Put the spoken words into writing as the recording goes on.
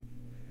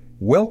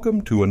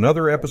Welcome to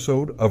another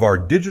episode of our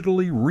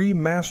digitally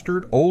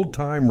remastered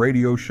old-time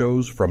radio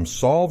shows from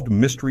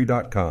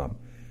SolvedMystery.com.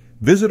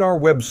 Visit our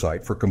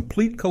website for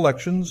complete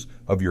collections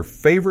of your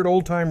favorite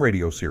old-time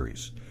radio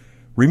series.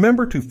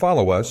 Remember to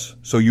follow us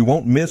so you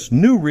won't miss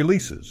new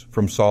releases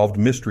from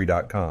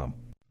SolvedMystery.com.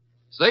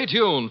 Stay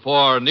tuned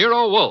for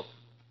Nero Wolfe.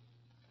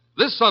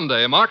 This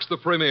Sunday marks the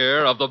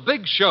premiere of The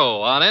Big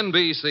Show on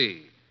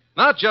NBC.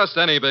 Not just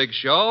any big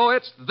show,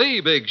 it's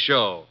the big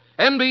show.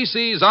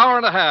 NBC's hour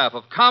and a half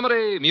of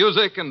comedy,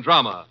 music, and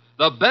drama.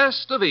 The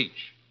best of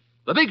each.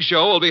 The Big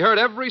Show will be heard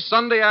every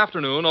Sunday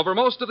afternoon over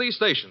most of these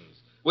stations,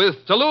 with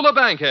Tallulah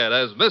Bankhead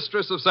as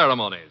Mistress of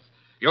Ceremonies.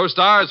 Your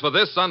stars for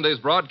this Sunday's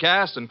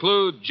broadcast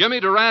include Jimmy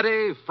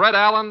Durante, Fred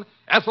Allen,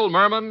 Ethel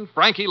Merman,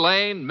 Frankie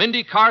Lane,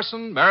 Mindy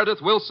Carson,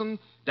 Meredith Wilson,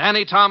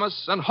 Danny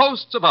Thomas, and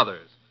hosts of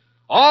others.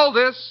 All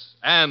this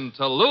and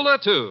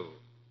Tallulah, too.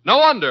 No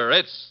wonder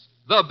it's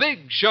The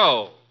Big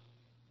Show.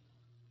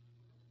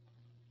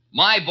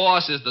 My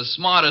boss is the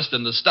smartest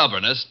and the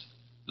stubbornest,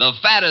 the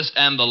fattest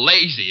and the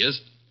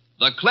laziest,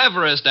 the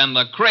cleverest and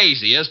the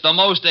craziest, the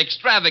most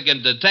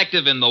extravagant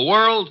detective in the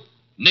world,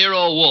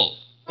 Nero Wolfe.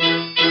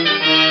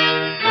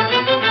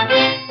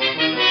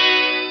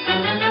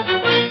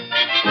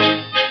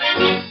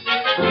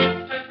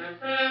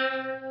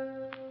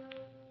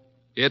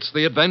 It's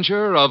the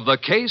adventure of The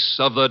Case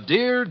of the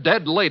Dear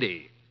Dead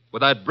Lady,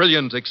 with that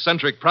brilliant,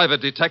 eccentric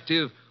private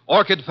detective,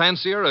 orchid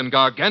fancier, and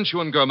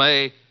gargantuan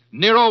gourmet,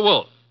 Nero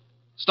Wolfe.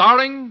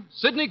 Starring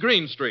Sidney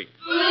Greenstreet.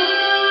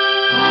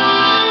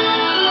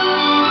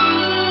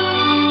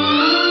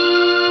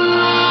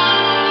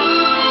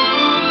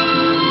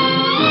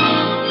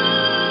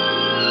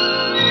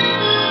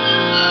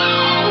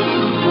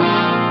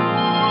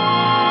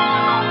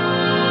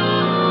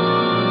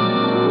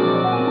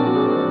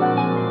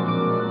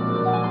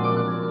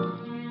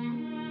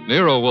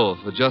 Nero Wolfe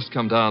had just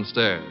come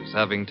downstairs,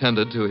 having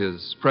tended to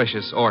his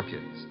precious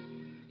orchids.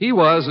 He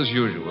was, as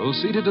usual,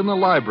 seated in the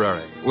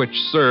library, which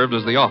served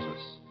as the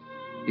office.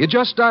 He had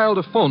just dialed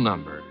a phone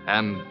number,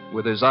 and,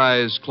 with his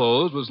eyes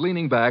closed, was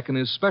leaning back in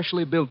his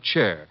specially built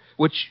chair,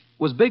 which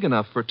was big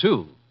enough for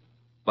two,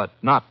 but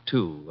not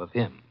two of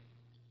him.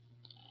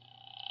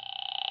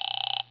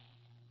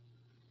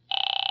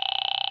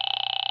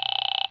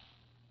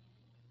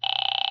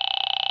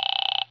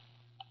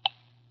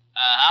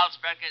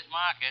 Halsbrecher's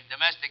Market,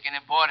 domestic and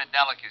imported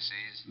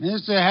delicacies.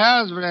 Mr.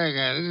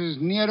 Halsbrecher, this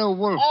is Nero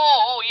Wolfe.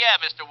 Oh, yeah,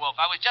 Mr. Wolfe.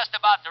 I was just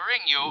about to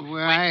ring you.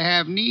 Well, I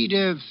have need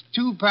of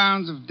 2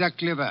 pounds of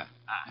duck liver.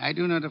 I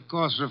do not, of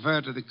course,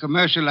 refer to the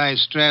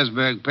commercialized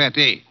Strasbourg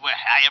pate. Well,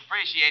 I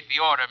appreciate the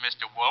order,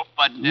 Mr. Wolfe,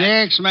 but...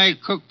 Next, my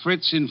cook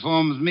Fritz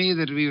informs me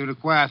that we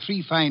require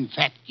 3 fine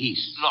fat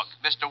geese. Look,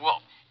 Mr.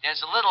 Wolfe,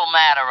 there's a little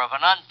matter of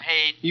an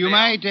unpaid You bill.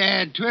 might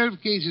add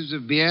 12 cases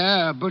of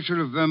beer, a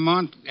bushel of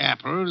Vermont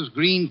apples,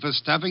 green for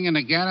stuffing, and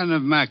a gallon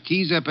of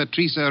Marquesa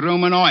Patricia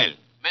Roman oil.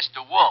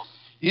 Mr. Wolfe.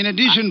 In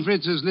addition,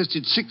 Fritz has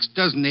listed 6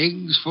 dozen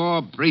eggs,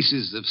 4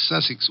 braces of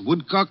Sussex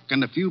woodcock,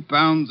 and a few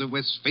pounds of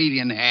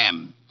Westphalian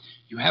ham.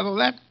 You have all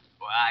that?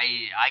 Well,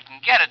 I can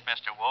get it,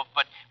 Mr. Wolfe,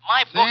 but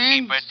my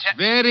bookkeeper... Thanks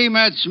very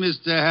much,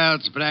 Mr.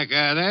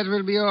 Halsbrecher. That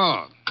will be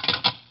all.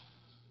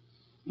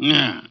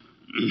 Now,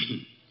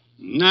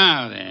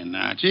 now then,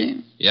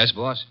 Archie. Yes,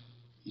 boss?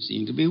 You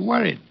seem to be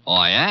worried. Oh,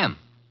 I am.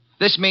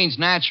 This means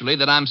naturally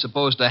that I'm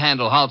supposed to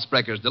handle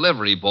Halsbrecher's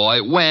delivery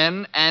boy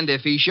when and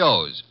if he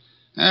shows.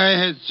 I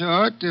had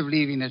thought of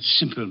leaving that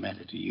simple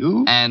matter to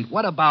you. And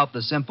what about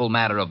the simple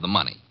matter of the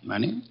money?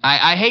 Money?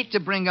 I hate to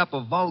bring up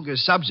a vulgar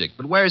subject,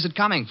 but where is it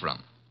coming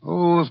from?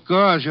 Oh, of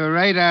course. You're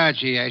right,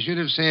 Archie. I should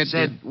have said...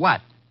 Said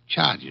what?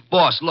 Charge it.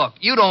 Boss, look,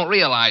 you don't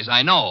realize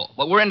I know,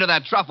 but we're into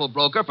that truffle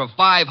broker for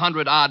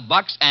 $500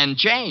 bucks and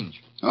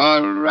change.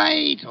 All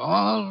right.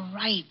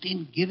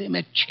 Then give him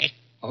a check.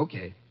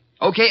 Okay,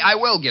 I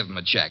will give him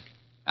a check.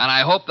 And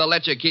I hope they'll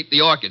let you keep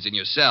the orchids in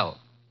your cell.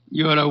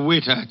 You're a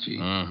wit, Archie.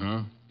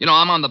 Mm-hmm. You know,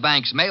 I'm on the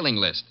bank's mailing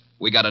list.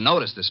 We got a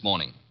notice this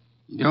morning.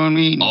 Don't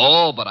mean...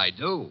 Oh, but I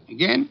do.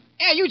 Again?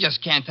 Yeah, you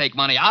just can't take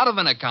money out of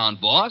an account,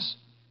 boss.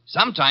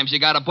 Sometimes you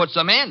got to put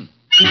some in.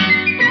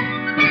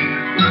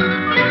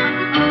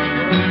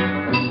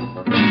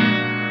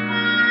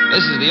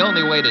 This is the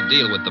only way to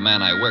deal with the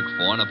man I work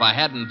for, and if I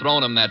hadn't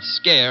thrown him that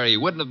scare, he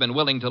wouldn't have been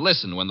willing to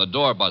listen when the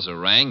door buzzer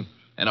rang,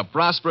 and a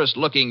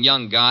prosperous-looking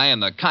young guy in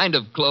the kind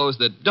of clothes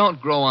that don't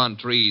grow on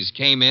trees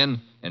came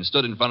in and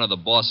stood in front of the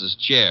boss's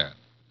chair,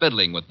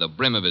 fiddling with the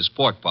brim of his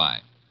pork pie.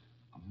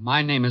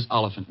 My name is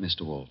Oliphant,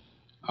 Mr. Wolfe.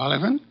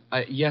 Oliphant?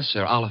 Yes,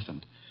 sir,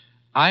 Oliphant.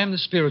 I am the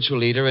spiritual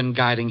leader and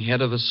guiding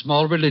head of a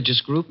small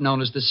religious group known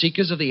as the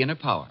Seekers of the Inner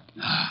Power.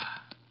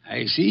 Ah,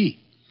 I see.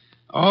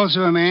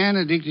 Also a man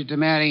addicted to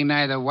marrying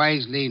neither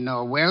wisely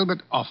nor well,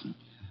 but often.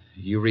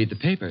 You read the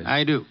papers?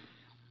 I do.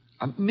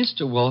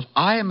 Mr. Wolfe,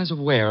 I am as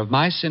aware of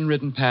my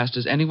sin-ridden past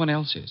as anyone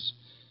else is.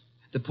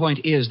 The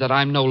point is that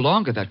I'm no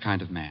longer that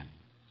kind of man.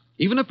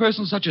 Even a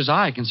person such as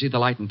I can see the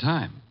light in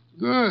time.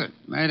 Good.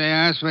 Might I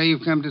ask why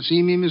you've come to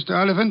see me, Mr.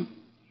 Oliphant?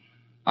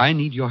 I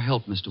need your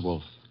help, Mr.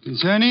 Wolfe.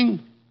 Concerning?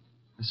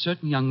 A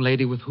certain young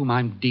lady with whom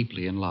I'm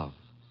deeply in love.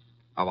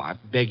 Oh, I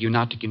beg you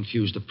not to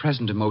confuse the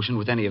present emotion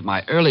with any of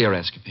my earlier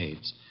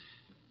escapades.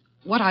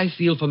 What I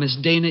feel for Miss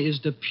Dana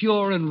is the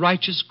pure and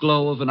righteous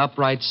glow of an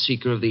upright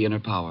seeker of the inner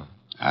power.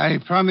 I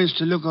promise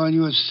to look on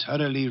you as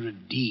thoroughly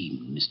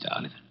redeemed, Mr.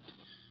 Oliphant.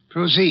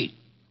 Proceed.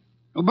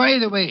 Oh, by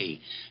the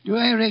way, do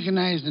I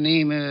recognize the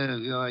name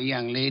of your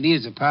young lady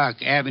as a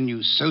Park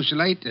Avenue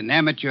socialite, an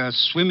amateur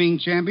swimming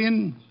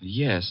champion?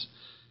 Yes.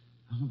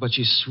 But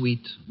she's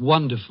sweet,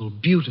 wonderful,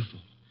 beautiful.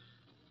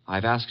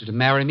 I've asked her to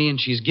marry me,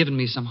 and she's given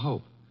me some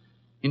hope.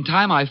 In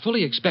time, I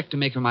fully expect to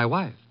make her my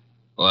wife.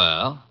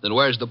 Well, then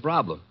where's the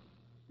problem?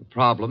 The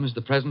problem is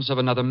the presence of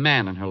another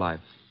man in her life.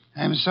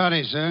 I'm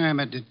sorry, sir.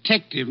 I'm a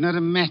detective, not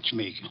a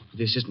matchmaker.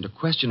 This isn't a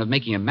question of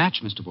making a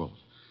match, Mr. Wolfe.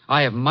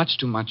 I have much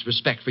too much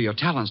respect for your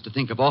talents to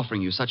think of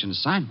offering you such an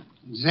assignment.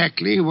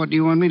 Exactly. What do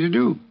you want me to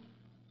do?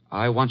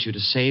 I want you to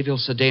save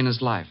Ilse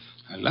Dana's life.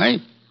 Her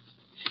life?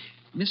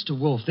 Mr.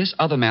 Wolfe, this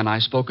other man I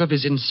spoke of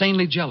is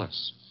insanely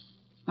jealous.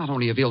 Not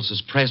only of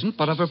Ilse's present,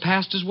 but of her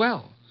past as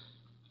well.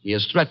 He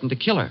has threatened to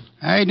kill her.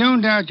 I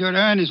don't doubt your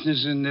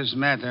earnestness in this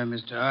matter,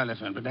 Mr.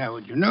 Oliphant, but how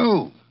would you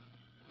know?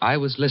 I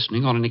was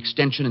listening on an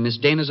extension in Miss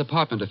Dana's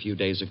apartment a few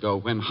days ago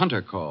when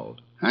Hunter called.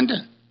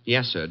 Hunter?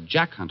 Yes, sir,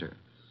 Jack Hunter.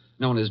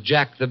 Known as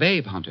Jack the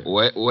Babe Hunter.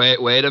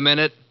 Wait a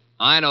minute.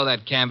 I know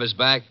that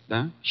canvasback.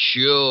 Huh?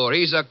 Sure,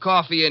 he's a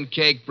coffee and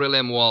cake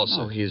prelim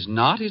waltzer. Oh, he's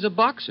not. He's a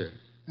boxer.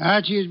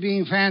 Archie is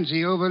being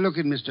fancy. Overlook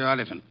it, Mr.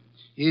 Oliphant.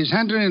 Is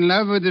Hunter in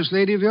love with this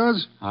lady of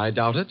yours? I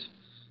doubt it.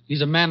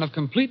 He's a man of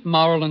complete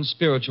moral and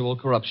spiritual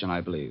corruption,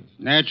 I believe.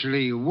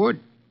 Naturally you would.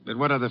 But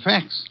what are the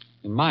facts?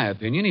 In my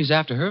opinion, he's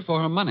after her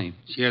for her money.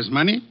 She has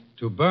money?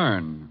 To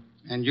burn.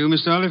 And you,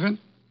 Mr. Oliphant?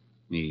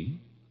 Me?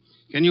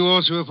 Can you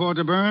also afford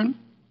to burn?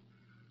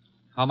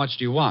 How much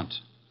do you want?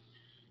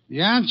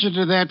 The answer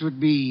to that would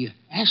be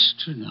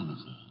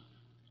astronomical.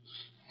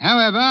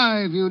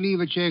 However, if you leave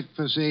a check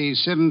for, say,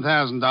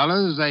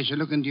 $7,000, I shall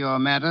look into your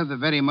matter the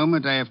very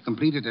moment I have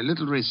completed a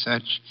little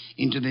research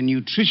into the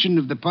nutrition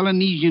of the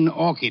Polynesian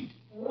orchid.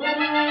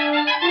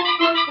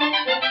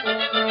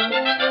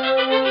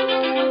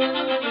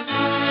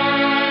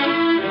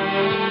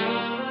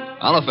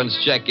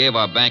 Oliphant's check gave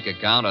our bank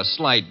account a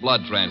slight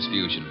blood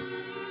transfusion.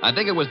 I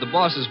think it was the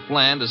boss's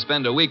plan to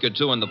spend a week or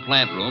two in the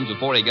plant rooms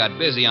before he got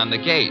busy on the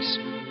case.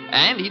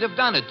 And he'd have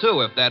done it,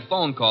 too, if that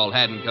phone call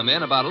hadn't come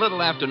in about a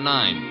little after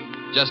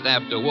 9, just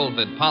after Wolfe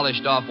had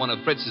polished off one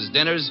of Fritz's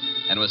dinners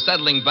and was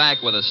settling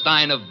back with a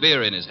stein of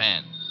beer in his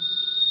hand.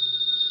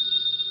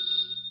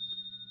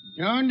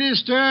 Don't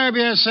disturb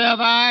yourself,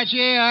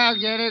 Archie. I'll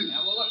get it.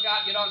 Yeah, well, look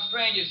out you don't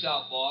strain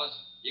yourself, boss.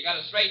 You got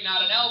to straighten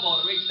out an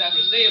elbow to reach that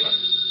receiver.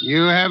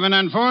 You have an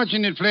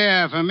unfortunate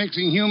flair for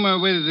mixing humor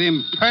with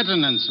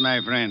impertinence,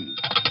 my friend.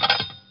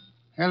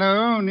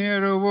 Hello,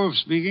 Nero Wolfe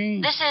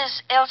speaking. This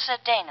is Ilse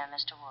Dana,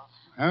 Mr. Wolfe.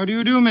 How do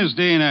you do, Miss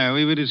Dana?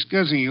 We were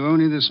discussing you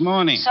only this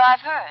morning. So I've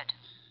heard.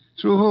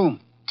 Through whom?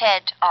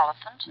 Ted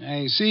Oliphant.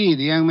 I see.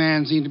 The young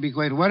man seemed to be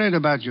quite worried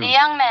about you. The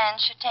young man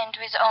should tend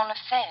to his own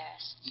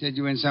affairs. Said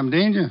you were in some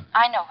danger.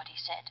 I know what he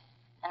said,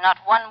 and not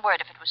one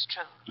word of it was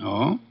true.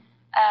 Oh?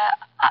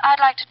 I'd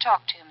like to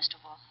talk to you, Mr.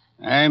 Wolfe.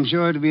 I'm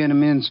sure it'll be an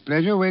immense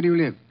pleasure. Where do you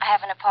live? I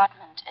have an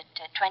apartment at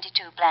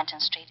 22 Blanton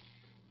Street.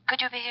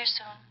 Could you be here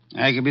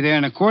soon? I could be there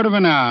in a quarter of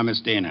an hour,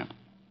 Miss Dana.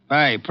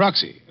 By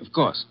proxy, of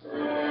course.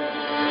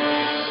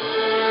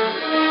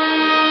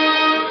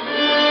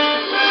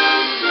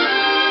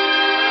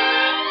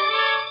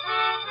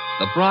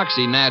 The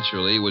proxy,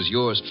 naturally, was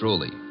yours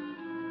truly.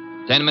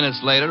 10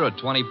 minutes later, at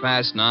 20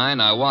 past 9,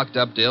 I walked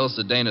up to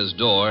Ilse Dana's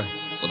door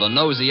with a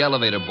nosy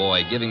elevator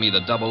boy giving me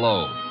the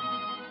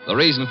 00. The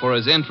reason for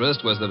his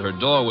interest was that her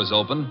door was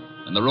open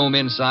and the room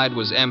inside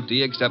was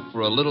empty except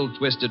for a little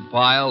twisted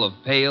pile of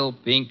pale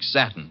pink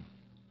satin,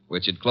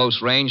 which at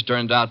close range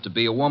turned out to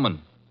be a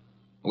woman.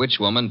 Which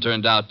woman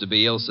turned out to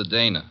be Ilse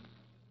Dana.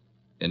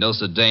 And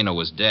Ilse Dana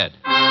was dead.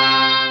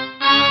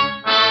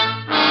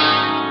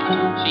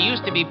 She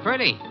used to be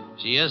pretty.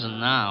 She isn't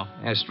now.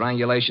 Yeah,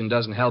 strangulation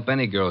doesn't help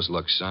any girl's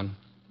looks, son.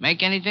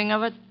 Make anything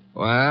of it?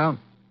 Well,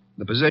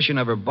 the position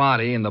of her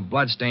body and the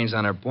bloodstains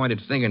on her pointed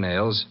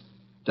fingernails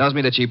tells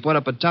me that she put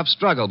up a tough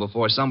struggle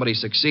before somebody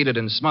succeeded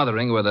in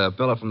smothering with a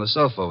pillow from the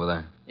sofa over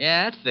there.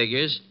 Yeah, that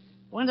figures.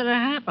 When did it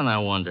happen, I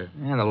wonder?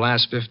 Yeah, the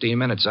last 15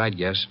 minutes, I'd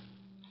guess.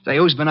 Say,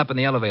 who's been up in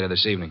the elevator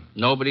this evening?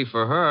 Nobody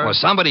for her. Well,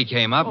 somebody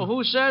came up. Well,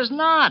 who says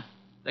not?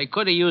 They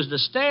could have used the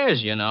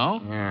stairs, you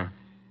know. Yeah.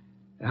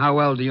 How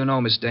well do you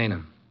know Miss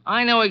Dana?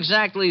 I know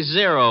exactly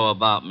zero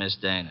about Miss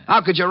Dana.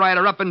 How could you ride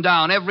her up and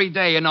down every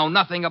day and know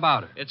nothing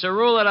about her? It's a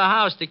rule of the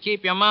house to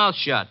keep your mouth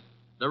shut.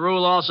 The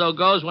rule also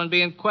goes when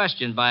being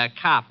questioned by a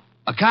cop.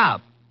 A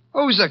cop?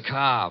 Who's a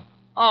cop?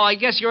 Oh, I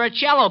guess you're a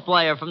cello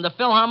player from the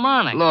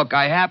Philharmonic. Look,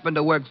 I happen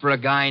to work for a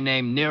guy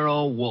named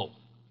Nero Wolfe.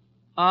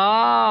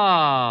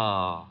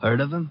 Oh.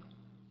 Heard of him?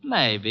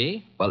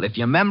 Maybe. Well, if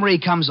your memory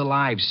comes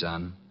alive,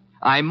 son,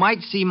 I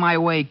might see my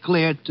way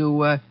clear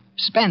to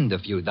spend a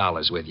few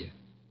dollars with you.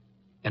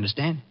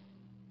 Understand?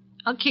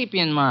 I'll keep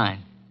you in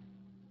mind.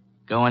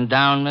 Going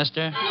down,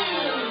 mister?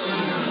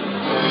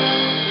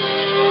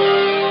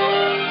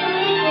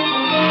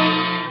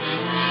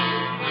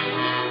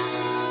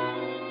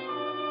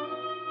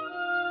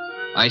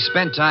 I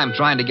spent time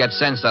trying to get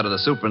sense out of the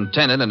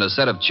superintendent and a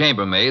set of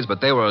chambermaids,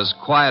 but they were as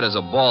quiet as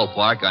a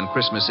ballpark on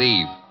Christmas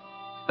Eve.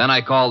 Then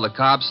I called the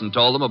cops and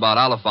told them about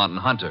Oliphant and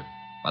Hunter.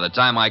 By the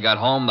time I got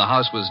home, the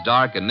house was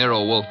dark and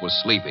Nero Wolfe was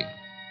sleeping.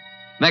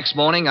 Next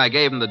morning, I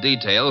gave him the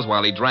details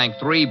while he drank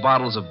 3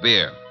 bottles of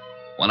beer.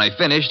 When I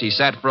finished, he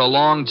sat for a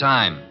long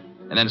time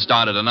and then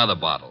started another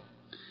bottle.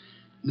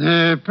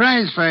 The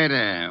prize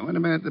fighter. What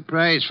about the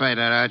prize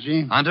fighter,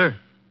 Archie? Hunter?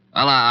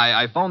 Well,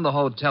 I phoned the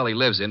hotel he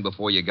lives in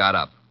before you got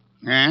up.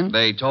 And?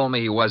 They told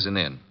me he wasn't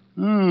in.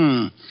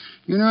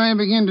 You know, I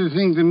begin to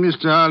think that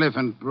Mr.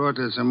 Oliphant brought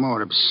us a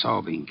more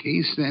absorbing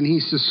case than he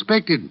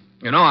suspected.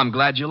 You know, I'm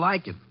glad you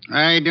like it.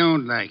 I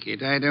don't like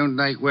it. I don't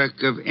like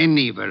work of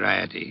any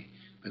variety.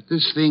 But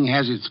this thing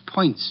has its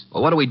points.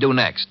 Well, what do we do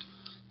next?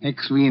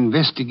 Next, we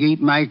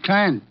investigate my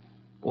client.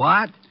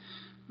 What?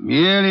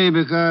 Merely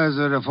because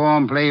a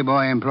reformed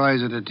playboy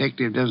employs a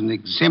detective doesn't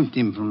exempt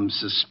him from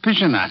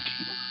suspicion, Archie.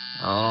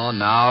 Oh,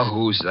 now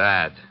who's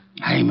that?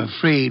 I'm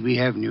afraid we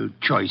have no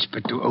choice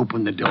but to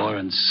open the door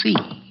and see.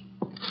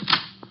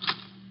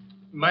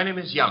 My name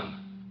is Young.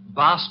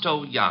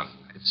 Barstow Young.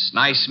 It's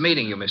nice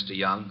meeting you, Mr.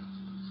 Young.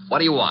 What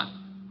do you want?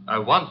 I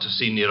want to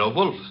see Nero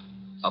Wolfe.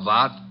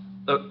 About?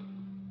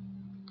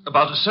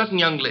 About a certain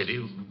young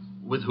lady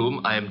with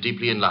whom I am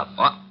deeply in love.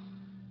 What?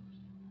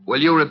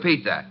 Will you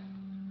repeat that?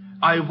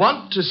 I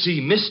want to see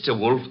Mr.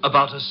 Wolfe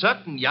about a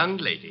certain young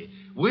lady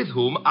with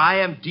whom I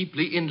am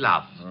deeply in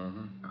love.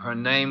 Her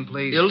name,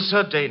 please?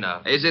 Ilsa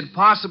Dana. Is it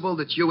possible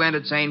that you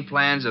entertain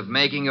plans of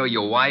making her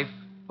your wife?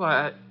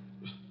 Why,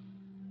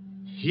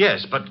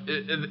 yes, but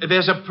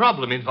there's a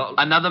problem involved.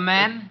 Another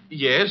man?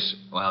 Yes.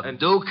 Well,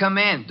 do come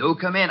in. Do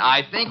come in.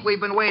 I think we've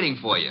been waiting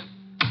for you.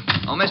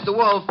 Oh, Mr.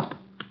 Wolfe.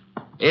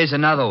 Here's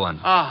another one.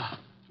 Ah,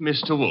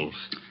 Mr. Wolfe.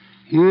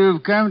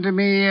 You've come to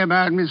me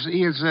about Miss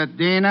Ilsa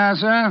Dana,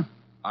 sir?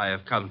 I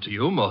have come to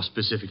you, more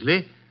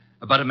specifically,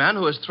 about a man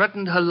who has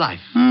threatened her life.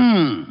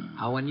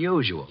 How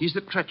unusual. He's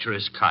the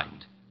treacherous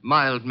kind.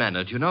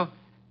 Mild-mannered, you know.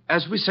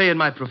 As we say in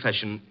my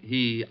profession,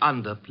 he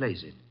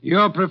underplays it.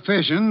 Your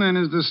profession, then,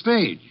 is the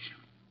stage.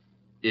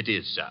 It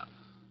is, sir.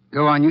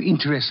 Go on, you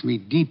interest me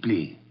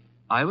deeply.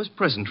 I was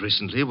present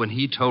recently when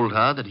he told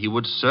her that he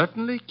would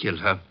certainly kill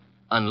her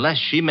unless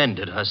she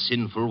mended her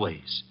sinful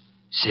ways.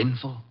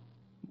 Sinful?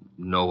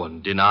 No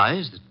one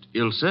denies that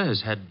Ilsa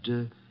has had,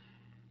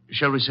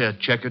 shall we say, a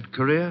checkered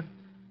career.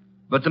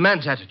 But the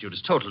man's attitude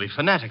is totally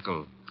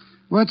fanatical.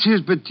 What's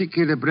his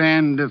particular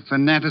brand of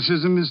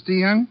fanaticism, Mr.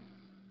 Young?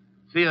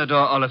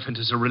 Theodore Oliphant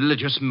is a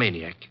religious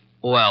maniac.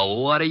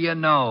 Well, what do you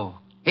know?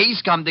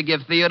 He's come to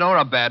give Theodore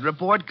a bad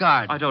report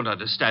card. I don't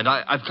understand.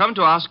 I've come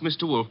to ask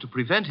Mr. Wolfe to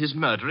prevent his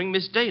murdering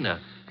Miss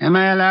Dana. Am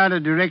I allowed a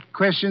direct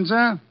question,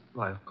 sir?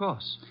 Why, of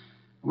course.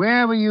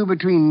 Where were you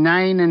between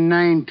 9 and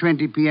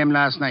 9:20 p.m.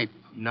 last night?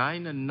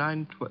 9 and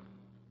 9:20.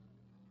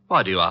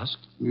 Why do you ask?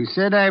 You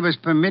said I was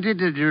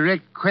permitted a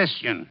direct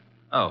question.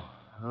 Oh,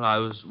 well, I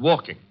was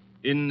walking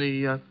in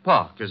the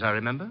park, as I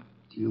remember.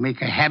 Do you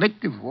make a habit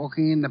of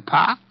walking in the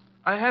park?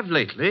 I have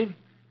lately.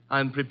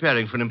 I'm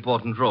preparing for an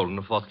important role in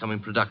a forthcoming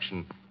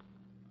production.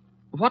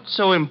 What's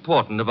so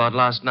important about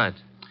last night?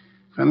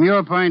 From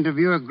your point of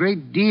view, a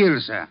great deal,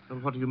 sir. Well,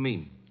 what do you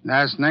mean?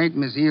 Last night,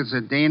 Miss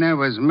Ilsa Dana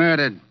was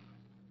murdered.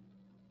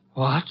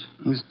 What?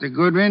 Mr.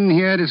 Goodwin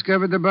here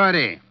discovered the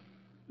body.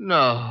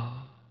 No.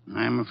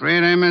 I'm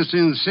afraid I must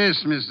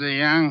insist, Mr.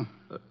 Young.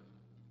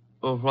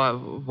 Oh,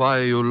 why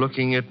are you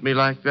looking at me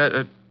like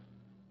that?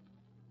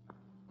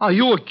 Are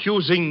you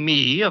accusing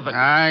me of...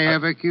 I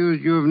have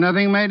accused you of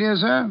nothing, my dear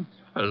sir.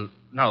 Well,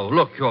 now,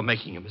 look, you're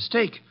making a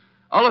mistake.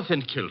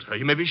 Oliphant killed her.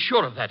 You may be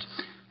sure of that.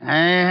 I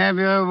have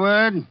your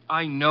word.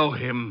 I know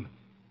him.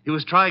 He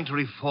was trying to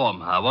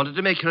reform her, wanted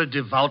to make her a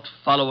devout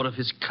follower of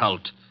his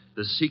cult,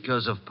 the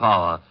Seekers of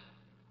Power.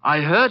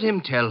 I heard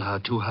him tell her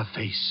to her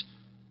face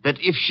that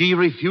if she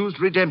refused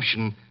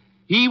redemption,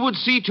 he would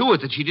see to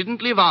it that she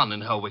didn't live on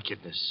in her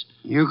wickedness.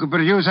 You could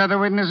produce other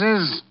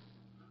witnesses?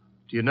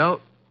 Do you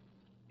know,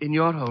 in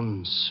your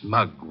own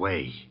smug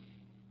way,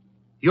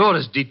 you're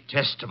as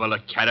detestable a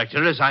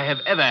character as I have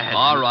ever had.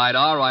 All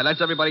right.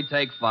 Let's everybody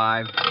take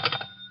 5.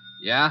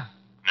 Yeah?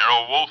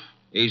 Nero Wolfe?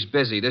 He's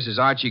busy. This is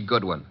Archie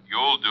Goodwin.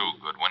 You'll do,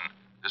 Goodwin.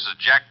 This is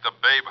Jack the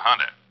Babe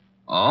Hunter.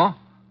 Oh?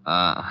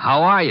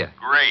 How are you?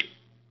 Great.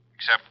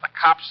 Except the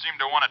cops seem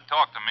to want to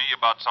talk to me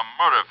about some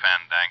murder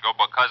fandango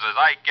because, as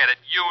I get it,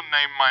 you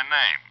named my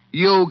name.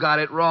 You got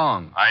it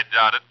wrong. I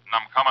doubt it, and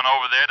I'm coming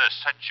over there to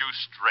set you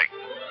straight.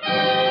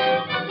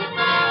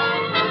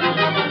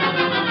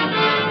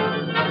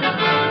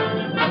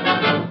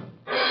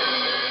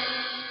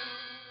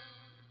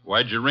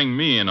 Why'd you ring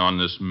me in on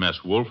this mess,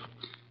 Wolf?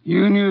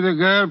 You knew the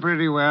girl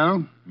pretty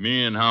well.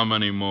 Me and how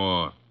many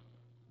more?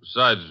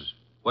 Besides,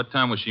 what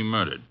time was she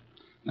murdered?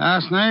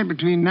 Last night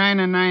between 9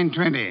 and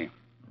 9:20. I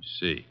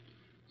see.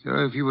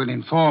 So if you would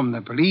inform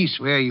the police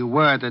where you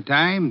were at the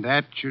time,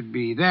 that should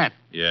be that.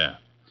 Yeah.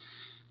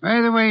 By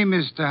the way,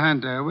 Mr.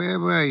 Hunter, where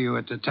were you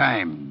at the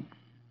time?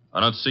 I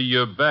don't see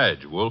your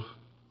badge, Wolf.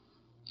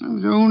 I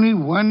was only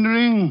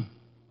wondering.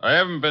 I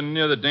haven't been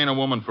near the Dana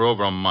woman for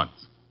over a month.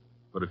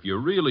 But if you're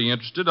really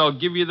interested, I'll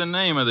give you the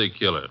name of the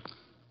killer.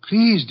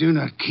 Please do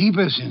not keep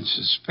us in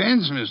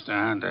suspense, Mr.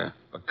 Hunter.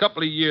 A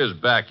couple of years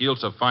back,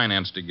 Ilsa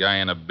financed a guy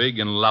in a big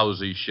and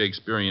lousy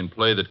Shakespearean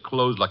play that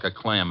closed like a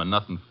clam and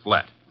nothing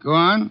flat. Go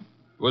on.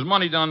 It was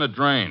money down the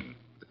drain.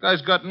 The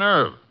guy's got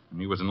nerve. And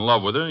he was in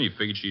love with her, and he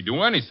figured she'd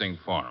do anything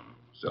for him.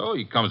 So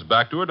he comes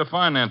back to her to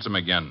finance him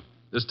again.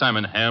 This time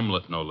in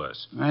Hamlet, no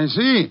less. I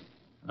see.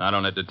 I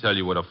don't have to tell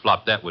you what a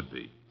flop that would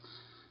be.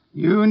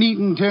 You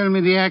needn't tell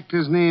me the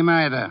actor's name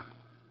either.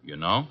 You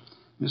know?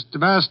 Mr.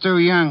 Barstow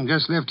Young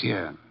just left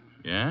here.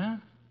 Yeah?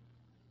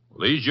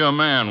 Well, he's your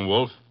man,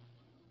 Wolfe.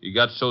 He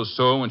got so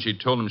sore when she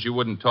told him she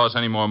wouldn't toss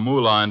any more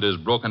moolah into his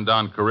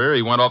broken-down career,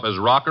 he went off his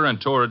rocker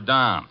and tore it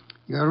down.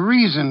 Your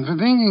reason for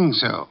thinking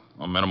so?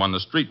 I met him on the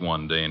street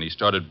one day, and he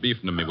started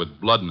beefing to me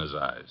with blood in his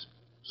eyes.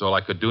 It's all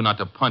I could do not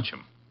to punch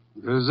him.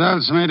 The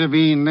results might have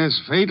been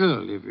less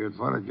fatal if you'd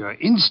followed your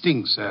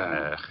instincts,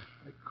 sir.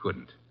 I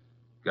couldn't.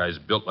 Guy's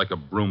built like a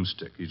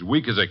broomstick. He's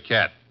weak as a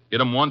cat.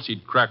 Hit him once,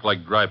 he'd crack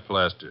like dry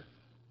plaster.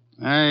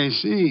 I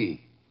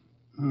see.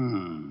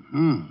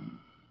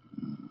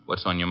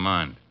 What's on your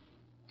mind?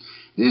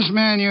 This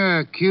man you're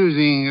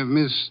accusing of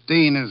Miss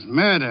Dana's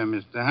murder,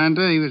 Mr.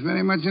 Hunter, he was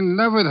very much in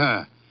love with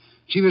her.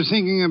 She was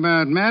thinking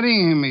about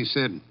marrying him, he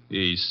said.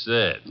 He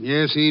said?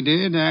 Yes, he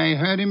did. I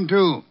heard him,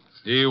 too.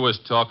 He was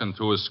talking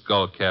through his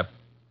skull cap.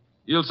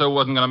 Ilsa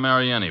wasn't going to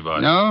marry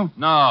anybody. No?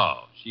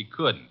 No, she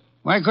couldn't.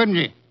 Why couldn't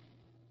she?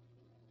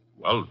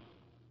 Well,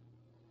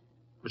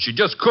 but she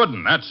just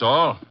couldn't, that's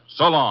all.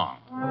 So long.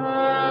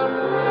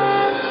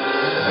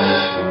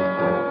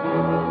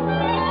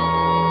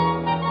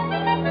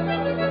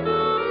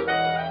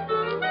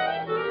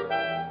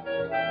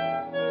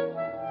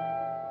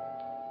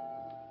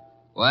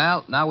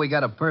 Well, now we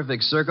got a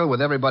perfect circle with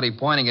everybody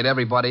pointing at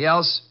everybody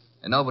else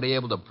and nobody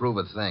able to prove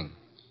a thing.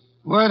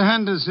 What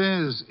Hunter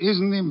says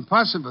isn't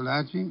impossible,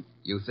 Archie.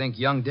 You think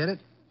Young did it?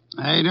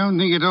 I don't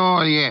think at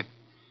all yet.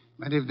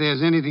 But if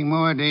there's anything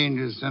more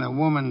dangerous than a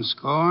woman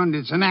scorned,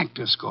 it's an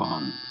actor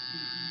scorned.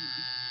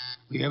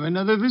 We have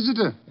another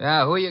visitor.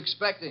 Yeah, who are you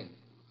expecting?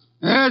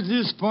 At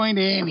this point,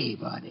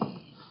 anybody.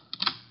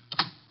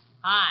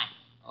 Hi.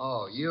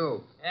 Oh,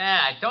 you.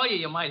 Yeah, I told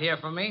you might hear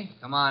from me.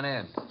 Come on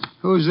in.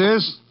 Who's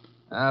this?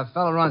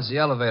 Fellow runs the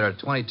elevator at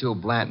 22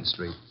 Blanton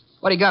Street.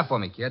 What do you got for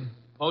me, kid?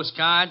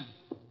 Postcard?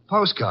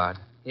 Postcard?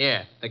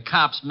 Yeah, the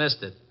cops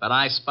missed it, but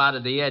I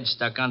spotted the edge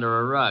stuck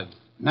under a rug.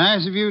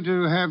 Nice of you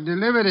to have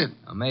delivered it.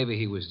 Or maybe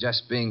he was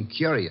just being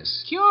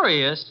curious.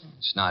 Curious?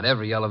 It's not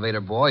every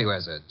elevator boy who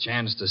has a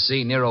chance to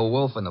see Nero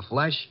Wolfe in the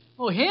flesh.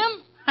 Oh,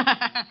 him?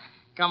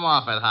 Come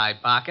off it, High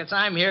Pockets.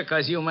 I'm here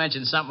because you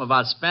mentioned something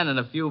about spending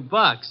a few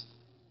bucks.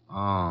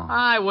 Oh.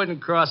 I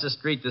wouldn't cross the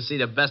street to see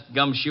the best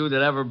gumshoe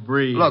that ever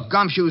breathed. Look,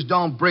 gumshoes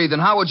don't breathe,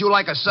 and how would you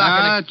like a sock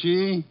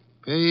Archie,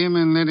 pay him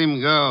and let him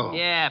go.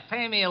 Yeah,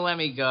 pay me and let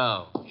me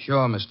go.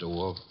 Sure, Mr.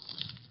 Wolfe.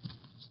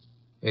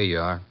 Here you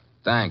are.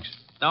 Thanks.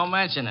 Don't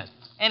mention it.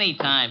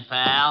 Anytime,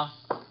 pal.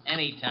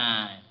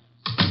 Anytime.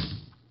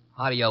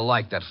 How do you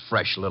like that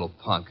fresh little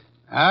punk?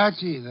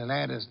 Archie, the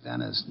lad has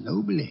done us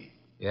nobly.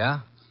 Yeah?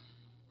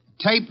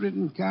 A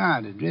typewritten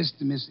card addressed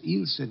to Miss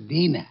Ilsa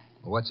Dana.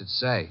 Well, what's it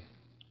say?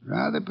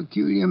 Rather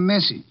peculiar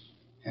message.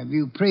 Have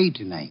you prayed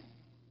tonight?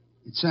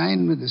 It's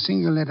signed with a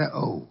single letter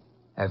O.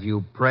 Have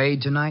you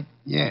prayed tonight?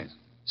 Yes.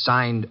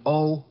 Signed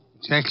O?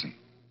 Exactly.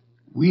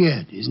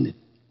 Weird, isn't it?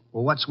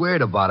 Well, what's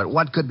weird about it?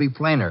 What could be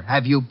plainer?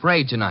 Have you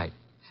prayed tonight?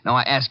 Now,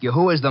 I ask you,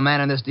 who is the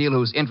man in this deal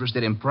who's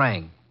interested in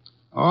praying?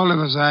 All of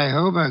us, I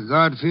hope, are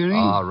God-fearing.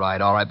 All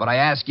right. But I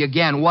ask you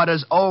again, what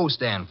does O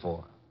stand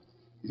for?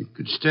 It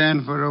could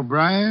stand for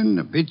O'Brien,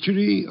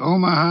 Obituary,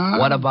 Omaha.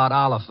 What about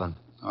Oliphant?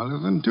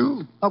 Oliphant,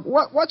 too. Look,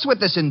 what's with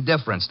this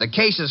indifference? The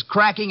case is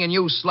cracking and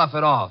you slough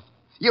it off.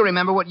 You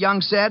remember what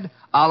Young said?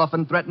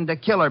 Oliphant threatened to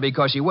kill her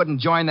because she wouldn't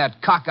join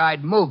that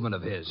cockeyed movement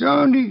of his.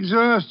 Don't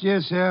exhaust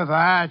yourself,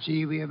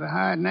 Archie. We have a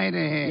hard night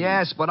ahead.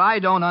 Yes, but I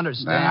don't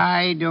understand. But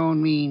I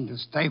don't mean to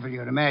stifle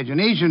your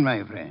imagination,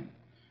 my friend.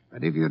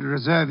 But if you'd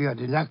reserve your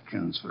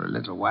deductions for a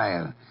little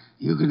while,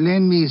 you could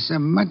lend me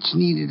some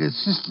much-needed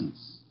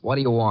assistance. What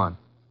do you want?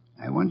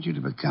 I want you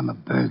to become a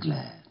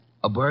burglar.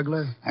 A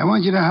burglar? I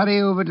want you to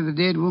hurry over to the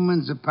dead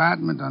woman's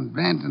apartment on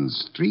Blanton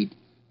Street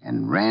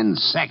and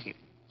ransack it.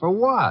 For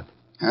what?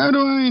 How do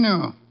I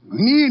know? We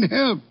need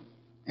help.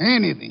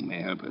 Anything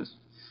may help us.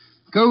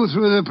 Go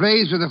through the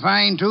place with a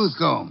fine-tooth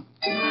comb.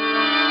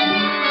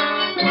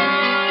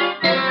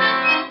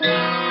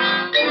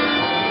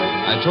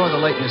 I tore the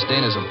late Miss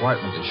Dana's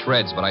apartment to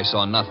shreds, but I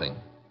saw nothing.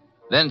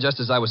 Then, just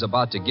as I was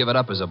about to give it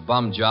up as a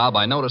bum job,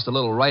 I noticed a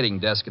little writing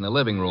desk in the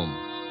living room.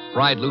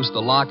 Pried loose the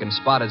lock and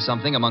spotted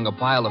something among a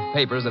pile of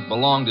papers that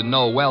belonged to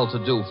no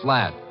well-to-do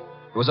flat.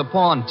 It was a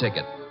pawn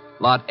ticket,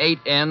 lot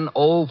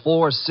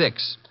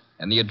 8N046,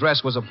 and the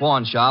address was a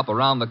pawn shop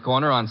around the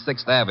corner on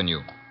 6th Avenue.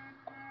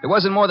 It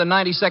wasn't more than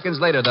 90 seconds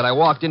later that I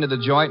walked into the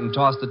joint and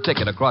tossed the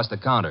ticket across the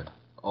counter.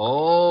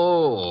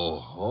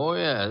 Oh,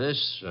 yeah,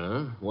 this,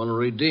 want to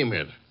redeem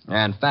it.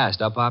 And fast,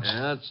 huh, Pops?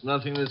 Yeah, it's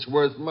nothing that's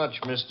worth much,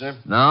 mister.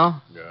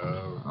 No?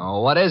 No.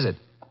 Oh, what is it?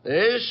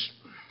 This?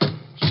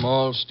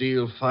 Small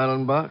steel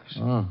filing box.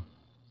 Oh.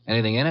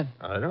 Anything in it?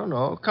 I don't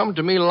know. Come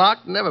to me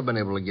locked, never been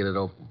able to get it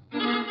open.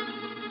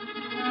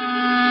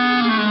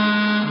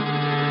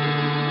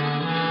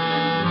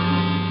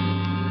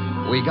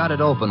 We got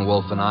it open,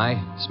 Wolfe and I.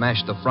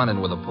 Smashed the front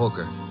end with a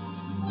poker.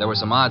 There were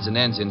some odds and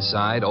ends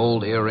inside,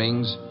 old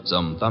earrings,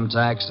 some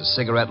thumbtacks, a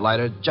cigarette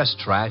lighter, just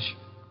trash.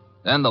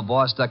 Then the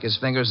boss stuck his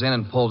fingers in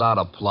and pulled out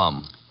a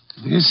plum.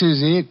 This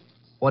is it.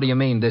 What do you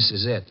mean, this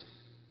is it?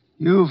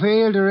 You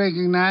fail to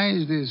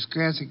recognize this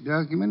classic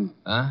document?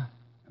 Huh?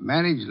 A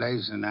marriage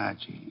license,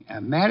 Archie. A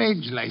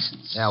marriage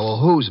license. Yeah, well,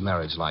 whose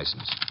marriage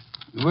license?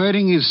 The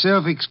wording is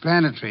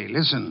self-explanatory.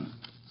 Listen.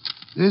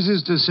 This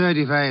is to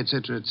certify,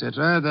 etc.,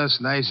 thus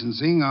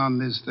licensing on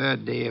this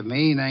 3rd day of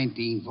May,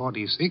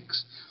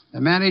 1946,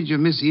 the marriage of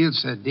Miss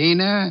Ilse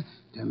Dana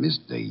to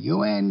Mr.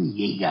 Johann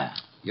Jaeger.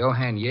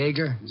 Johann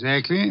Jaeger?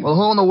 Exactly. Well,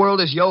 who in the world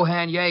is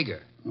Johann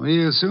Jaeger?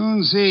 We'll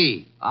soon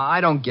see.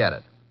 I don't get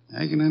it.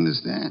 I can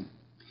understand.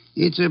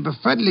 It's a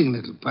befuddling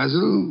little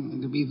puzzle.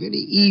 It'll be very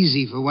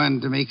easy for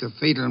one to make a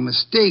fatal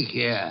mistake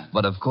here.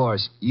 But, of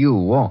course, you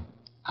won't.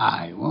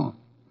 I won't.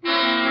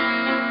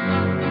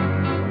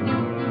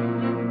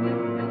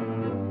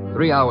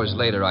 3 hours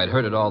later, I'd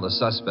herded all the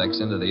suspects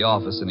into the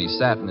office, and he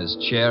sat in his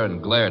chair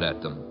and glared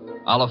at them.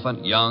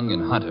 Oliphant, Young,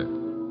 and Hunter.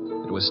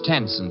 It was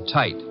tense and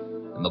tight,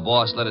 and the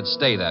boss let it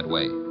stay that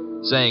way,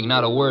 saying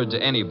not a word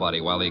to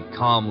anybody while he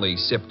calmly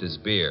sipped his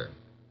beer.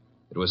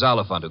 It was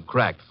Oliphant who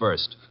cracked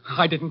first.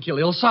 I didn't kill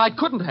Ilsa. I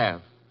couldn't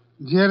have.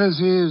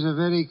 Jealousy is a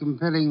very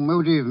compelling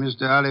motive,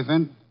 Mr.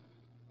 Oliphant.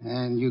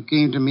 And you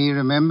came to me,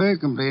 remember,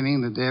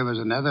 complaining that there was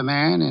another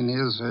man in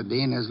Ilse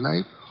Dana's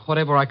life?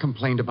 Whatever I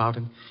complained about,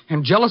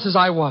 and jealous as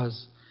I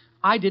was,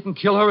 I didn't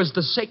kill her as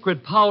the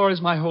sacred power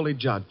is my holy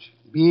judge.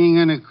 Being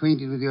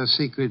unacquainted with your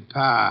sacred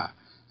power,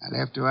 I'll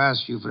have to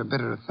ask you for a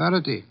better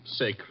authority.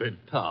 Sacred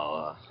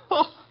power.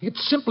 Oh, it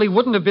simply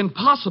wouldn't have been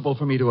possible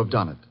for me to have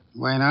done it.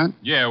 Why not?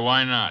 Yeah,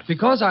 why not?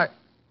 Because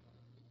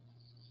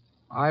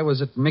I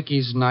was at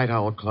Mickey's Night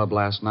Owl Club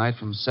last night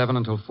from 7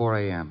 until 4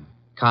 a.m.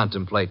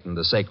 Contemplating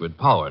the sacred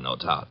power, no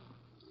doubt.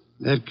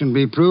 That can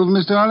be proved,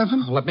 Mr.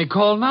 Oliphant? Let me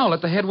call now.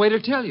 Let the head waiter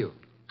tell you.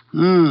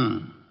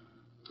 Well,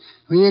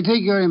 you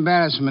take your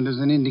embarrassment as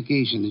an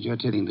indication that you're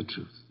telling the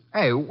truth.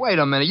 Hey, wait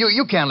a minute.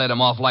 You can't let him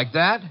off like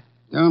that.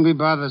 Don't be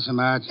bothersome,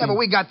 Archie. Yeah, but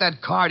we got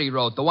that card he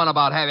wrote, the one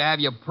about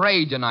have you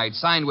prayed tonight,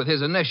 signed with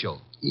his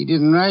initial. He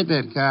didn't write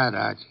that card,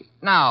 Archie.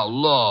 Now,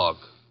 look.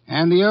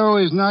 And the O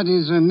is not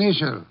his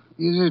initial,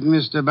 is it,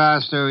 Mr.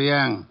 Barstow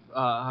Young?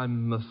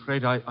 I'm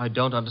afraid I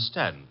don't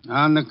understand.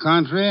 On the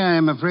contrary, I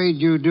am afraid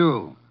you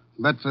do.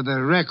 But for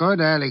the record,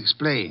 I'll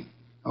explain.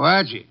 Oh,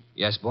 Archie.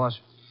 Yes, boss?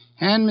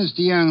 Hand Mr.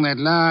 Young that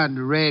large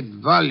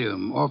red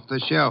volume off the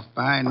shelf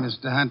behind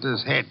Mr.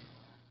 Hunter's head.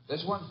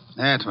 This one?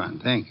 That one,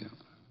 thank you.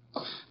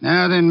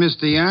 Now then,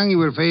 Mr. Young, you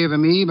will favor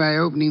me by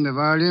opening the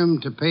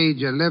volume to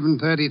page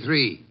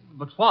 1133.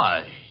 But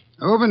why?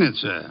 Open it,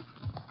 sir.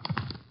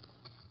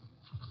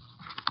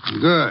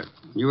 Good.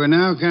 You will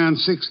now count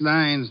 6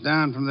 lines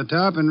down from the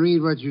top and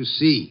read what you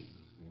see.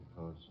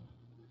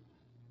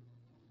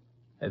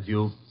 Have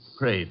you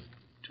prayed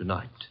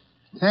tonight?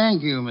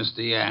 Thank you, Mr.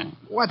 Young.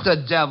 What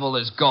the devil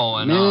is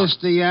going on?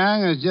 Mr.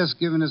 Young has just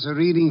given us a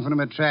reading from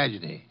a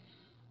tragedy.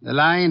 The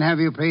line, "Have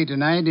you prayed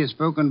tonight," is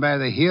spoken by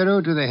the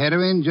hero to the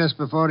heroine just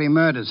before he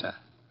murders her.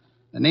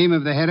 The name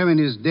of the heroine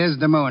is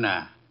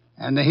Desdemona.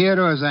 And the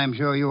hero, as I'm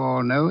sure you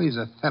all know, is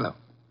Othello.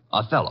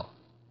 Othello?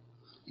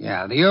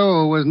 Yeah, the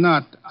O was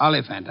not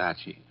Oliphant,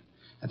 Archie.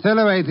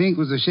 Othello, I think,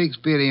 was a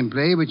Shakespearean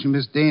play which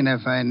Miss Dana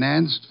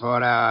financed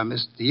for our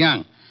Mr.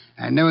 Young.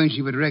 And knowing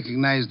she would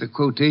recognize the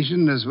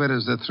quotation as well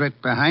as the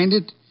threat behind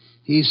it,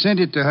 he sent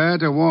it to her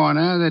to warn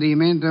her that he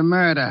meant to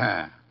murder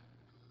her.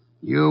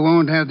 You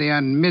won't have the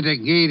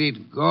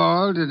unmitigated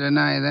gall to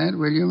deny that,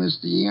 will you,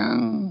 Mr.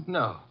 Young?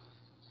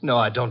 No,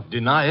 I don't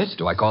deny it.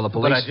 Do I call the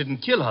police? But I didn't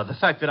kill her. The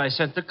fact that I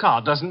sent the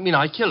card doesn't mean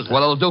I killed her.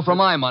 Well, it'll do for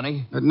my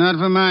money. But not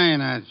for mine,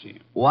 Archie.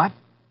 What?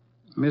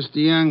 Mr.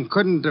 Young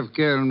couldn't have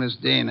killed Miss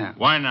Dana.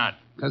 Why not?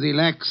 Because he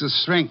lacks the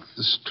strength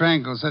to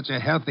strangle such a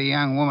healthy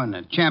young woman,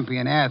 a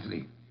champion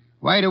athlete.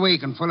 Wide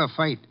awake and full of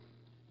fight.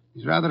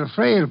 He's rather a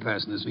frail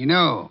person, as we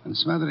know, and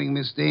smothering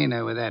Miss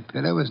Dana with that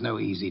pillow was no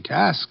easy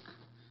task.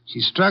 She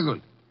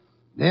struggled.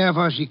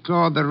 Therefore, she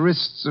clawed the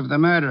wrists of the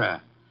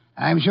murderer.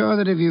 I'm sure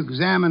that if you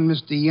examine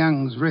Mr.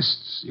 Young's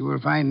wrists, you will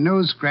find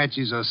no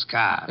scratches or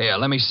scars. Here,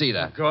 let me see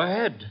that. Go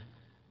ahead.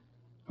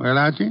 Well,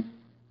 Archie?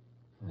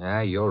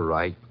 Yeah, you're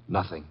right.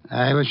 Nothing.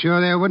 I was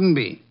sure there wouldn't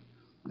be.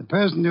 The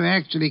person who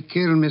actually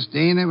killed Miss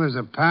Dana was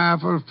a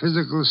powerful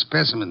physical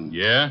specimen.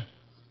 Yeah?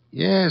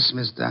 Yes,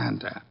 Mr.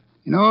 Hunter.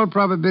 In all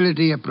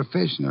probability, a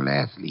professional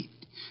athlete.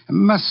 A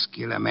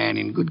muscular man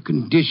in good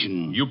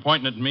condition. You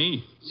pointing at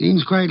me?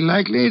 Seems quite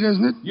likely,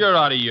 doesn't it? You're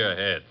out of your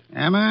head.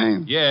 Am I?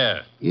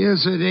 Yeah.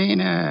 Ilse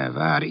Dana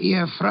war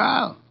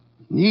Ehefrau.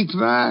 Nicht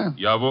wahr?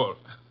 Jawohl.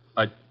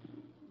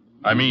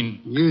 I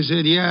mean... You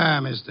said yeah,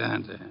 Mr.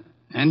 Hunter.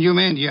 And you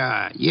meant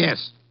yeah,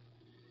 yes.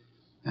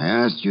 I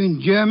asked you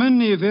in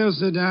German if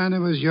Ilse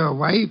Dana was your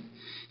wife,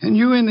 And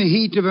you, in the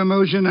heat of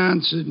emotion,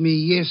 answered me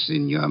yes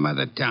in your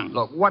mother tongue.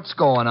 Look, what's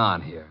going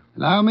on here?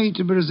 Allow me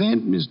to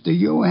present Mr.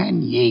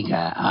 Johann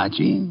Jaeger,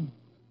 Archie.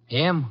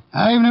 Him?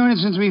 I've known it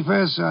since we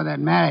first saw that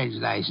marriage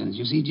license.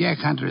 You see, Jack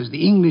Hunter is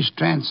the English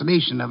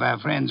translation of our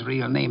friend's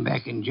real name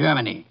back in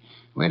Germany,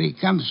 where he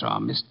comes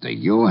from, Mr.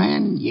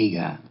 Johann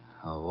Jaeger.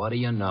 Oh, what do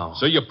you know?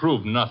 So you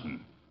proved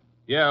nothing.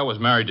 Yeah, I was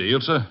married to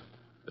Ilse.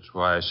 That's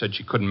why I said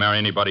she couldn't marry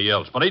anybody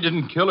else. But I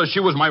didn't kill her. She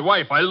was my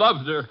wife. I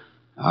loved her.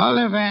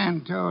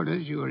 Oliphant told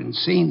us you were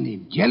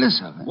insanely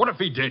jealous of her. What if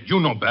he did?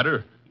 You know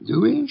better. Do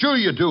we? Sure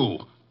you do.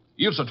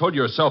 Ilse told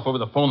you herself over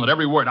the phone that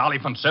every word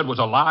Oliphant said was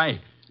a lie.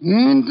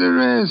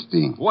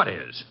 Interesting. What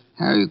is?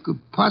 How you could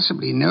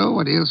possibly know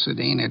what Ilse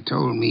Dana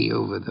told me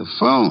over the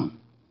phone.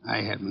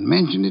 I haven't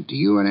mentioned it to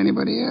you or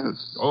anybody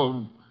else.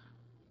 Oh,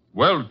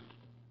 well,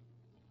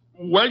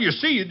 you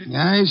see...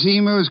 I see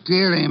most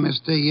clearly,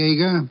 Mr.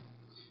 Jaeger,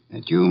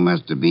 that you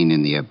must have been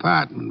in the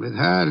apartment with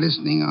her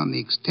listening on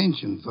the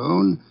extension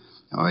phone,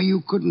 or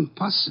you couldn't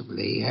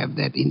possibly have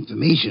that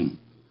information.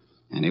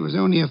 And it was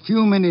only a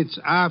few minutes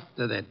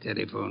after that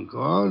telephone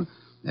call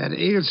that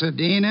Ilse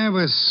Dana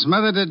was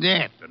smothered to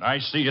death. And I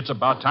see it's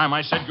about time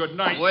I said good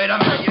night. Wait a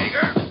minute,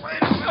 Jaeger.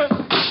 Wait a minute.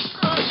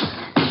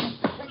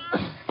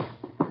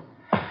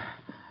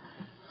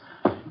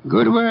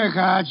 Good work,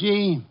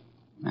 Archie.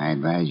 I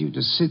advise you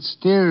to sit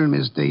still,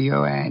 Mr.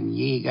 Johann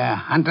Jaeger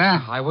Hunter.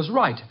 I was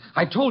right.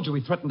 I told you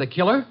he threatened to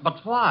kill her.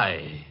 But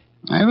why?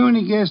 I've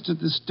only guessed at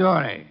the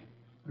story,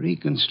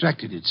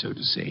 reconstructed it, so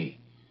to say.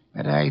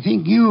 But I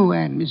think you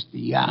and Mr.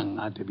 Young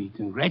ought to be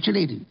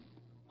congratulated.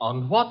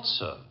 On what,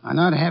 sir? On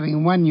not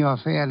having won your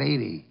fair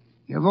lady.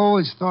 You've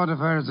always thought of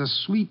her as a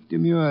sweet,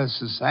 demure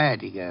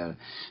society girl.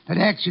 But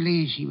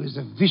actually, she was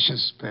a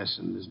vicious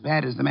person, as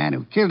bad as the man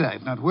who killed her,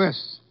 if not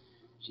worse.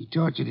 She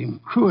tortured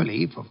him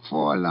cruelly for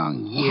 4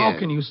 long years. How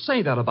can you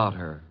say that about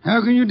her?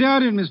 How can you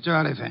doubt it, Mr.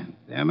 Oliphant?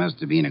 There must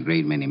have been a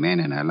great many men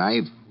in her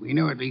life. We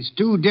know at least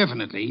 2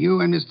 definitely, you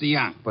and Mr.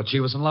 Young. But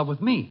she was in love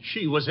with me.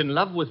 She was in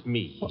love with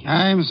me.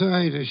 I'm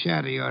sorry to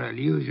shatter your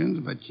illusions,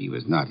 but she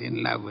was not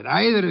in love with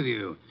either of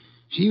you.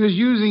 She was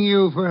using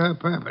you for her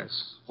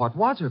purpose. What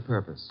was her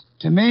purpose?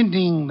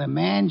 Tormenting the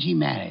man she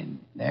married.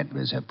 That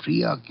was her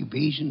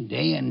preoccupation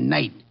day and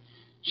night.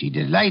 She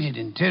delighted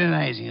in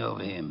tyrannizing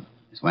over him,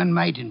 as one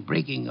might in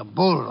breaking a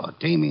bull or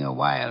taming a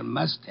wild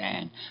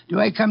mustang. Do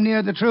I come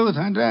near the truth,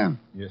 Hunter?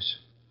 Yes.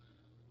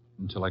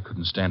 Until I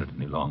couldn't stand it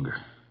any longer.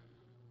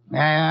 May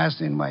I ask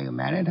then why you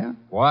married her?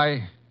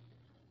 Why?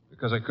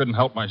 Because I couldn't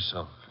help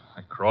myself.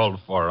 I crawled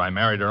for her. I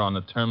married her on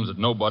the terms that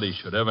nobody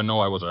should ever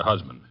know I was her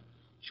husband.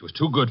 She was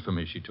too good for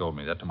me, she told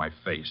me that to my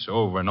face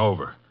over and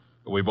over.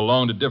 But we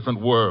belonged to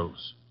different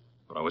worlds.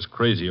 But I was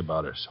crazy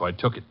about her, so I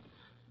took it.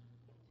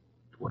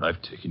 What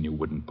I've taken you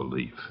wouldn't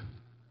believe.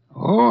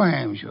 Oh,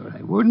 I'm sure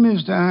I would,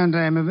 Mr. Hunt.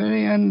 I'm a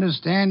very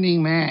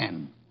understanding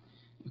man.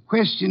 The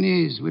question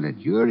is, will a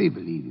jury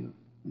believe you?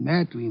 And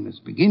that we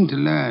must begin to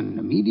learn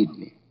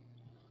immediately.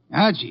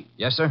 Archie.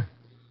 Yes, sir?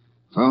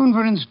 Phone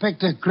for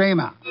Inspector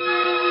Kramer.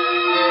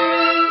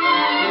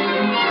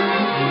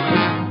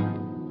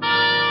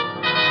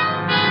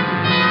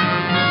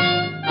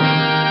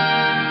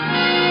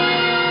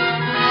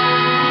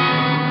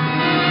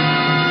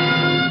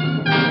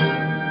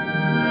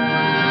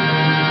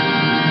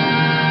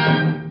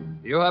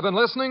 You have been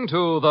listening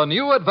to The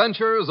New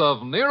Adventures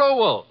of Nero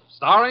Wolfe,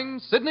 starring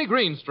Sidney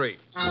Greenstreet.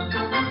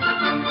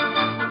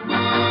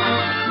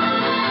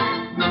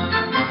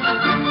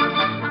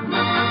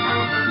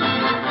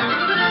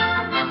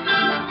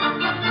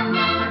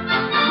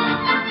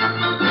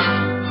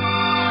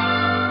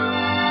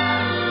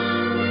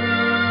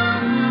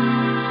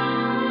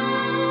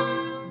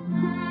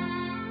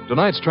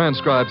 Tonight's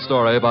transcribed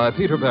story by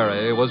Peter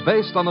Berry was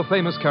based on the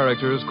famous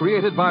characters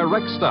created by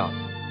Rex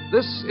Stout.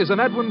 This is an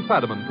Edwin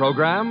Fadiman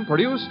program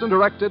produced and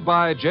directed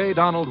by J.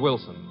 Donald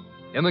Wilson.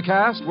 In the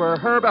cast were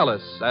Herb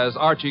Ellis as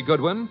Archie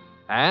Goodwin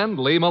and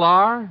Lee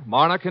Millar,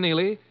 Marna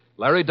Keneally,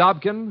 Larry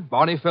Dobkin,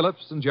 Barney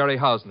Phillips, and Jerry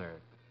Hausner.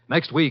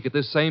 Next week at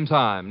this same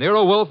time,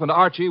 Nero Wolfe and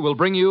Archie will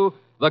bring you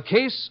The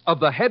Case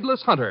of the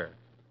Headless Hunter.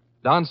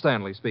 Don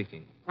Stanley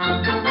speaking.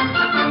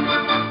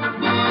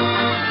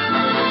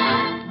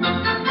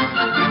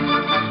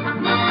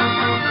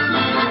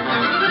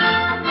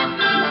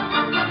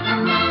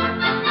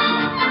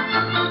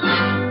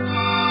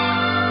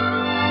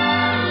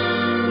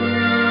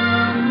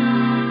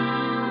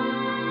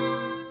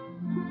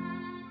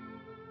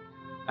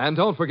 And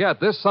don't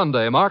forget, this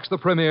Sunday marks the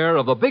premiere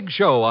of The Big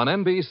Show on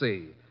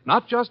NBC.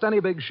 Not just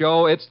any big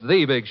show, it's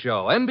The Big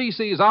Show.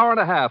 NBC's hour and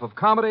a half of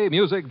comedy,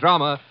 music,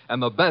 drama,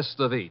 and the best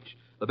of each.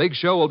 The Big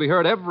Show will be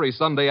heard every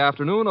Sunday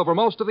afternoon over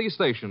most of these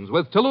stations,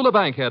 with Tallulah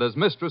Bankhead as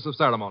mistress of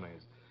ceremonies.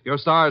 Your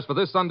stars for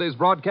this Sunday's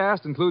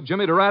broadcast include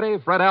Jimmy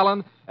Durante, Fred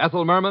Allen,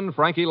 Ethel Merman,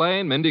 Frankie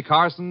Lane, Mindy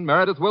Carson,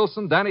 Meredith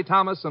Wilson, Danny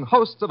Thomas, and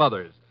hosts of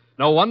others.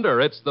 No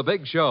wonder it's The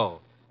Big Show.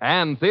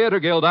 And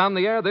Theater Guild on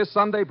the Air this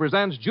Sunday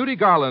presents Judy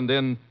Garland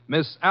in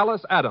Miss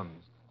Alice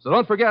Adams. So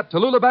don't forget,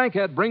 Tallulah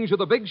Bankhead brings you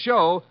The Big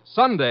Show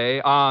Sunday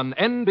on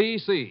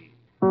NBC.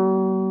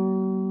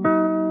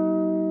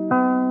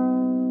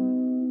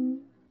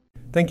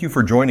 Thank you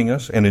for joining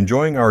us and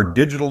enjoying our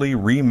digitally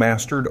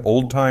remastered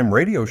old-time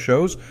radio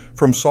shows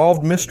from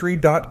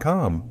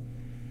SolvedMystery.com.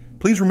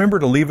 Please remember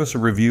to leave us a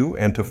review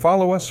and to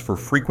follow us for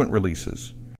frequent releases.